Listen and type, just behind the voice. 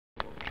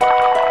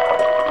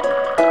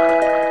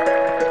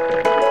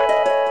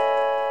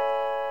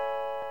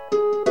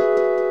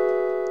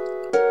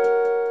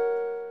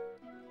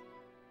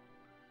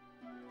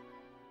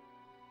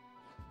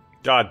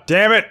God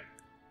damn it!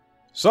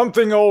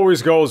 Something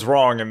always goes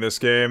wrong in this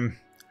game.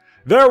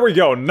 There we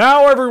go,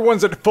 now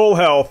everyone's at full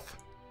health.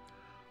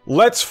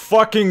 Let's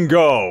fucking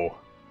go.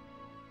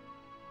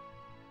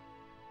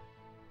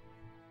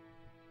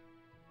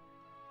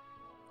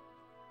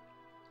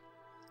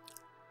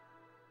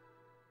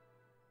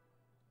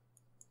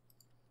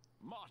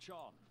 March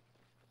on.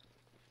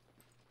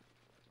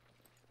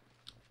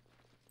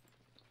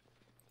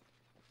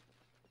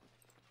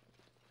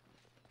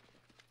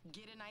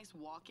 Get a nice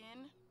walk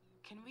in?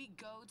 Can we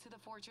go to the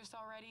fortress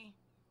already?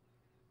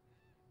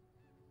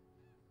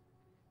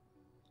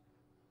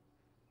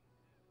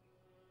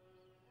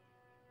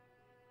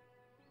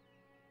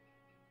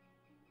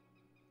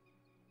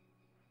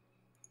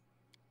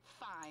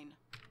 Fine.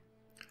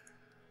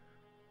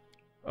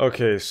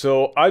 Okay,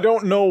 so I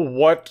don't know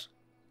what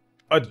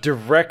a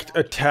direct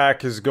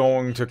attack is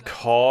going to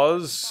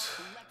cause.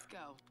 Let's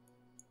go.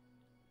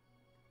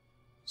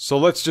 So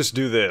let's just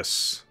do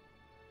this.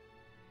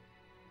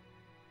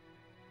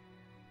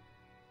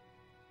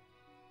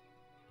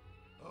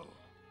 Oh,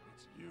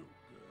 it's you,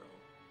 girl.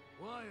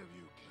 Why have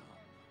you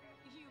come?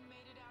 You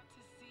made it out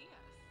to see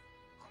us.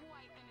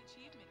 Quite an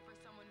achievement for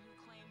someone who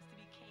claims to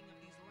be king of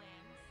these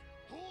lands.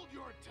 Hold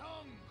your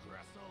tongue,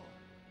 Gressel.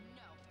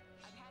 No,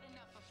 I've had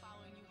enough of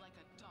following you like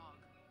a dog.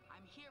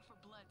 I'm here for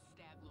blood,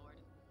 Stag Lord.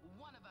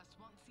 One of us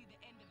won't see the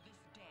end of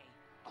this day.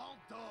 All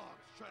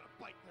dogs try to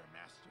bite their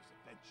masters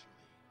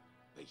eventually.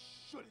 They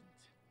shouldn't.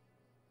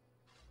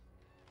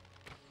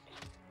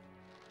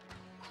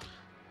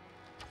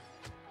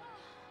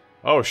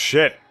 Oh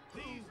shit.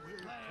 These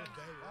lands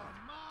are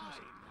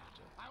mine.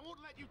 I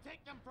won't let you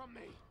take them from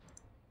me.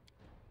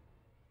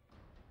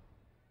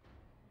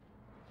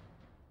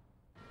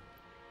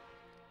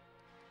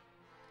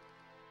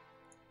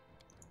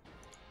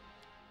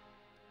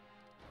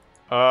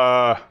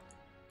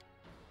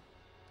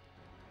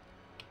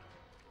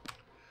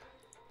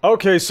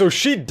 Okay, so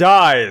she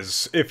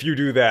dies if you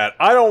do that.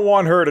 I don't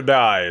want her to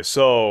die,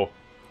 so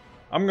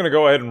I'm gonna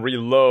go ahead and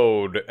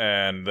reload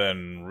and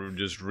then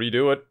just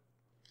redo it.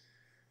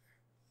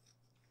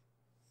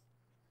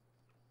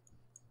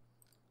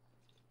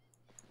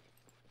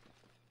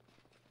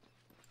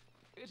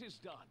 It is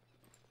done.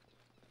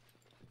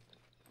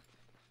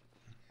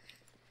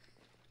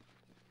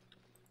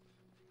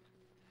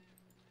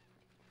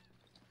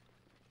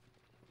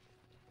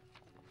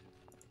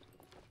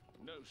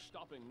 No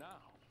stopping now.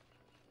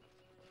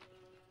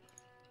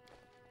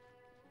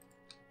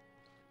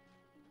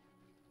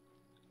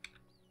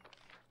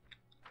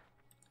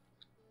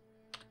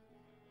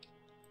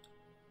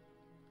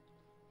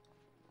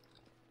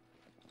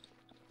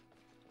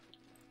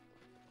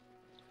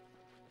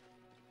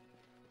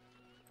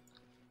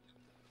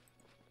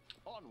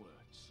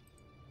 Onwards.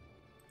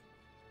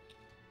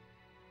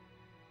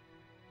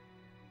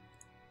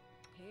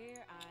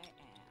 Here I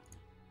am.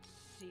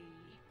 See?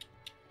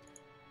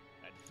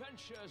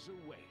 Adventures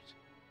await.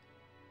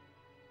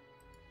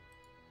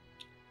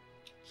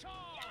 Charge!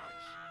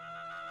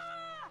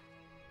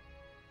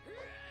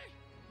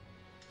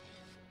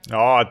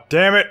 Aw,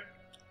 damn it!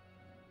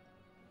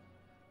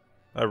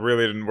 That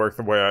really didn't work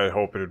the way I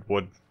hoped it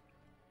would.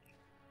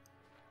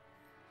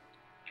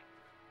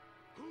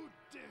 Who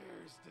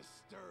dares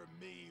disturb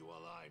me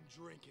while I'm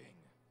drinking?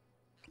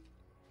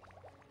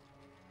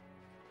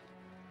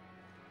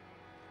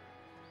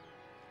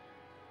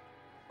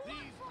 These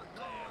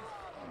lands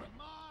are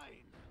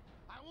mine!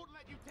 I won't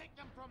let you take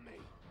them from me!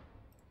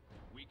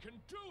 We can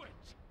do it!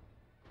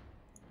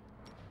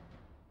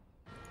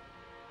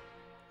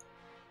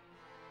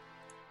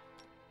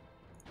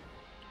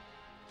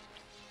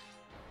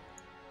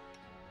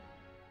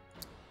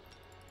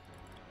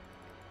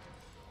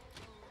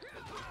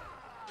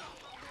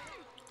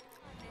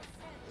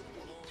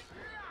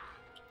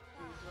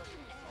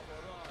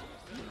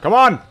 Come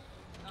on!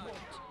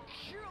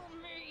 Kill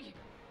me!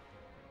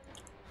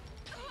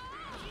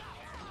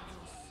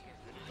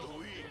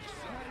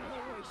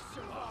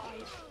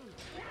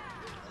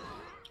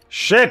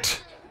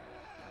 Shit!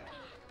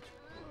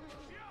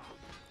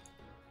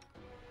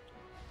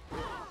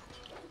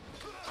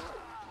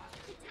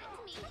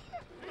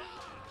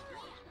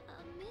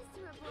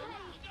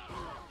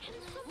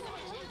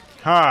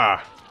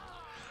 Ha!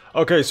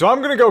 Okay, so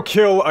I'm gonna go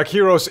kill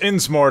Akiros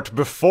Innsmort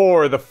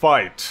before the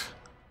fight.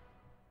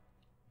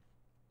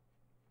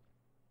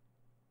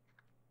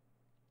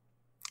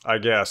 I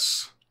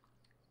guess.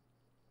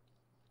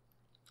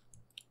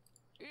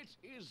 It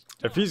is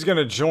If he's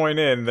gonna join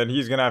in, then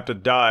he's gonna have to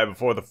die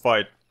before the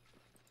fight.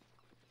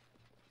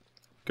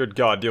 Good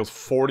god, deals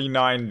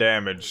 49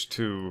 damage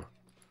to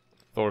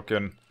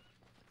Thorkin.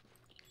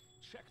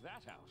 check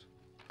that out.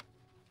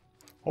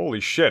 Holy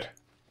shit.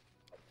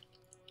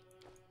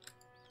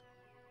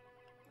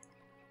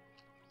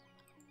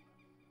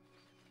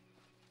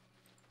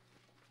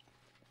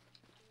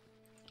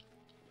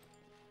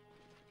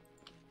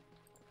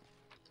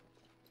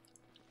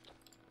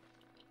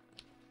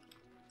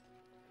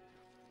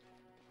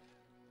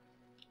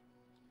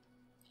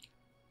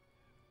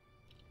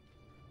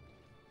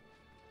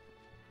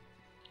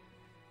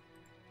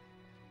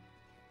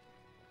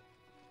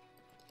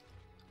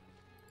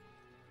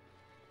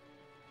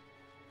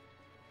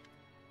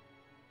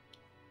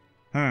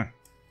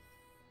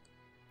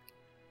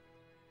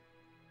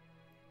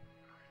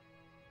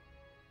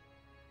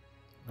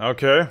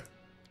 Okay.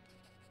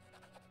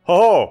 Ho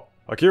ho!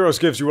 Akiros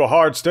gives you a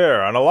hard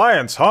stare. An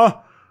alliance, huh?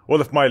 Well,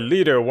 if my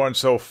leader weren't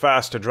so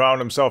fast to drown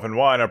himself in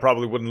wine, I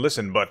probably wouldn't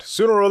listen, but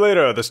sooner or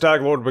later, the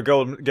Stag Lord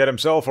would get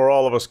himself or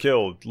all of us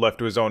killed, left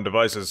to his own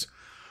devices.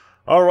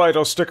 Alright,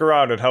 I'll stick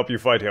around and help you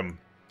fight him.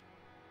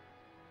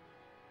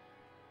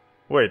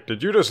 Wait,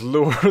 did you just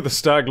lure the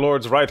Stag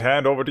Lord's right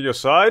hand over to your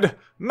side?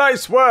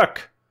 Nice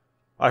work!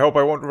 I hope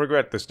I won't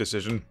regret this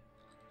decision.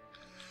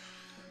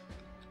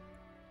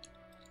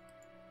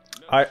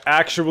 I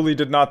actually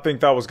did not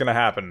think that was gonna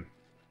happen.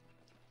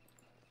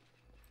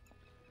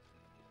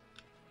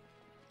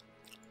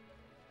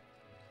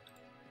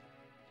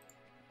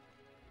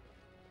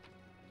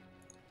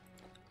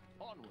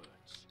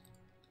 Onwards.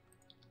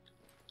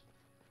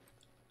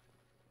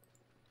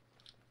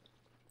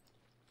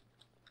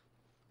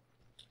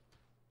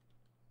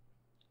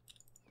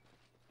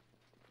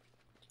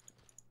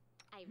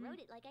 I wrote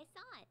it like I saw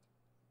it.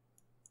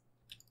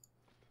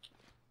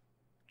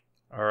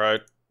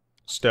 Alright.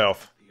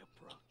 Stealth. The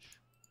approach.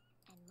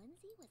 And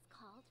Lindsay was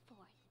called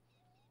forth.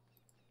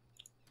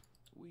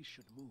 We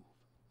should move.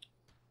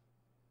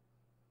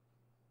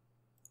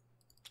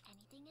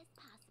 Anything is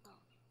possible.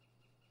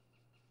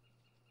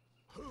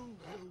 Who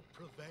will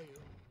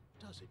prevail?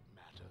 Does it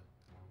matter?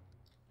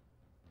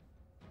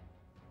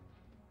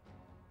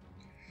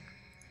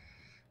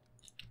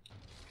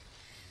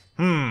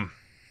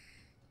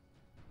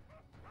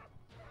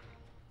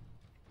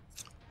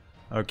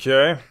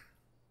 Okay.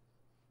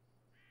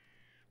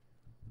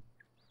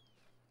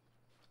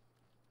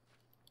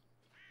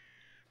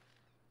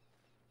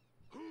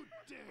 Who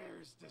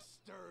dares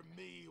disturb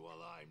me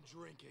while I'm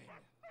drinking?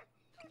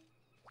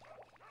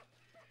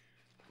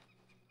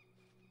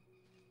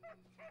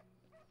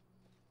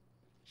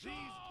 These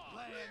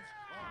plans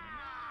are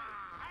mine!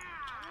 I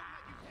won't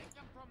let you take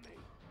them from me!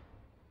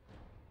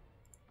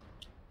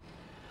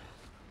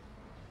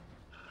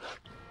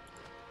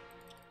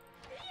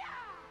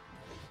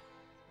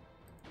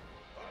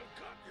 I'll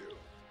cut you!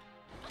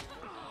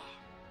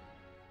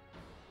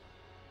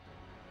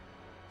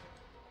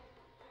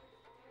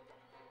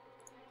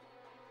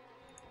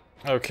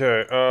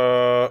 Okay,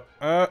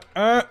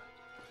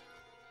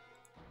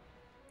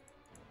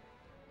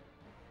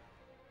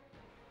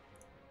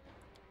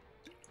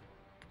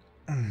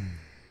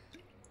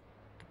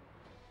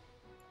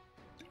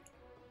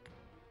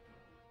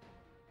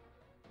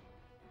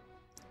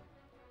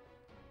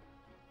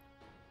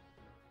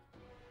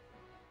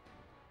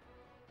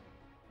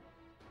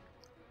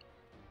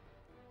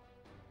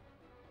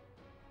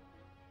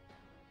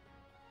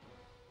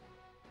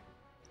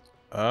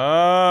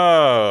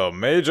 Oh,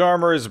 mage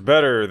armor is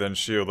better than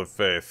Shield of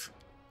Faith.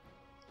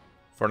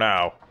 For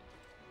now.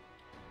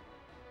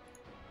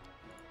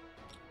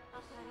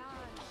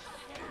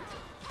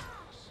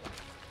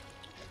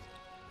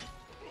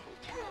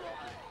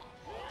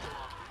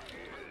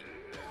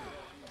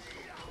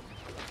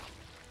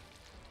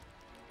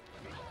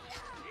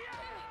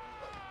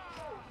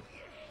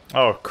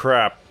 Oh,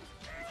 crap.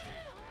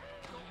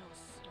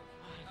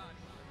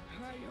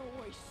 I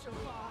always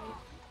survive.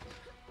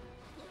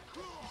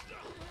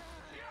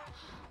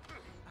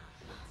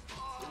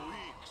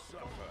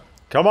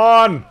 Come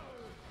on!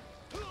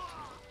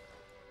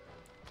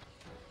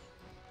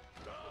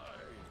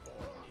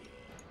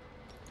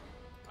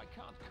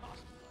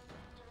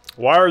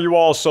 Why are you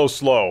all so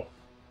slow?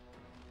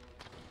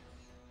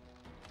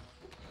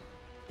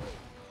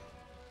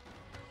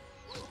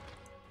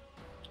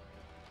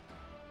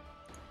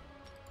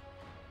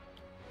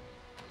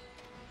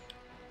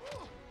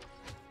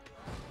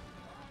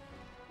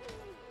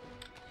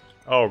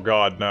 Oh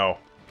god, no.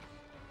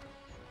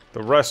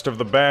 The rest of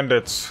the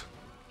bandits.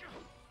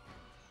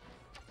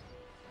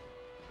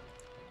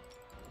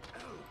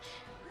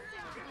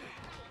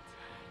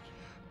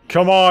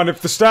 Come on, if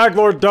the Stag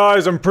Lord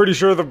dies, I'm pretty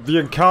sure the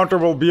encounter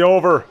will be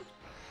over.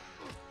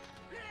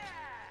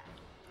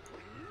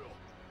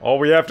 All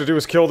we have to do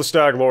is kill the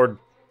Stag Lord.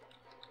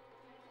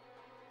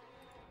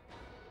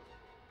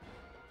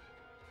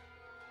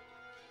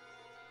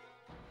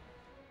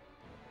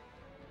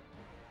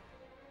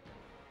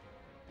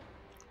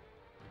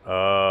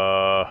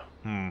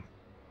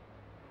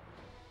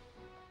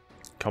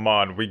 Come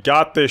on, we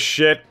got this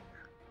shit.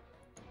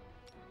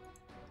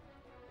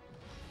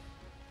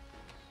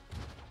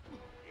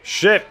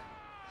 Shit!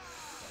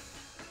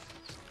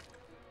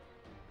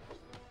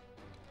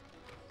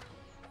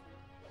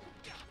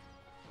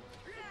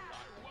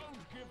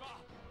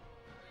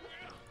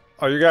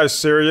 Are you guys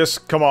serious?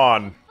 Come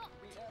on.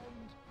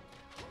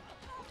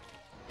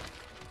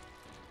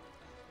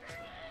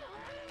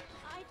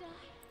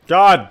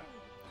 God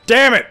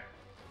damn it!